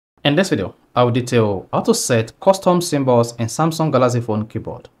In this video, I will detail how to set custom symbols in Samsung Galaxy Phone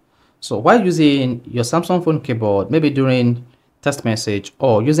keyboard. So while using your Samsung phone keyboard, maybe during text message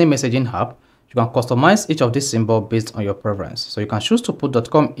or using messaging app, you can customize each of these symbols based on your preference. So you can choose to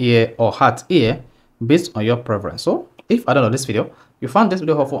put .com here or heart here based on your preference. So if at the end of this video, you found this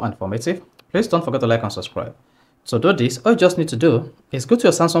video helpful and informative, please don't forget to like and subscribe. To do this, all you just need to do is go to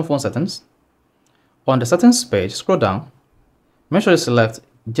your Samsung phone settings. On the settings page, scroll down, make sure you select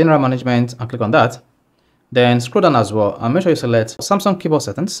General Management and click on that. Then scroll down as well and make sure you select Samsung keyboard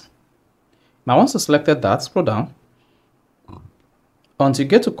settings. Now once you selected that, scroll down until you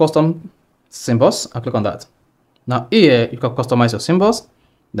get to custom symbols and click on that. Now here you can customize your symbols.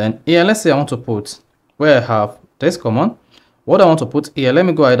 Then here, let's say I want to put where I have this common. What I want to put here, let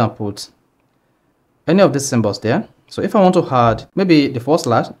me go ahead and put any of these symbols there. So if I want to add maybe the forward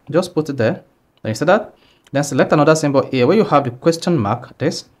slash, just put it there. Then you see that. Then select another symbol here where you have the question mark,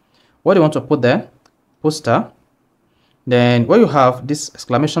 this. What do you want to put there? Put star. Then where you have this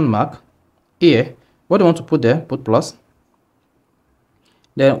exclamation mark here, what do you want to put there? Put plus.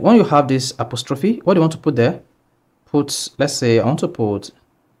 Then when you have this apostrophe, what do you want to put there? Put, let's say I want to put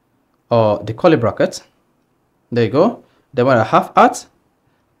the curly bracket. There you go. Then when I have at,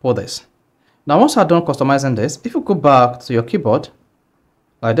 put this. Now once you're done customizing this, if you go back to your keyboard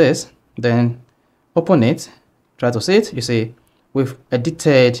like this, then open it, try to see it, you see we've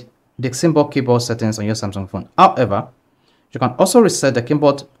edited the symbol keyboard settings on your Samsung phone. However, you can also reset the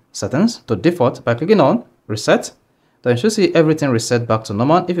keyboard settings to default by clicking on reset. Then you should see everything reset back to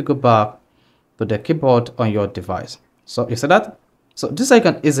normal if you go back to the keyboard on your device. So you see that? So this is how you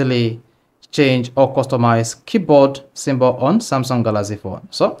can easily change or customize keyboard symbol on Samsung Galaxy phone.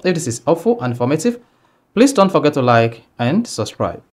 So if this is helpful and informative, please don't forget to like and subscribe.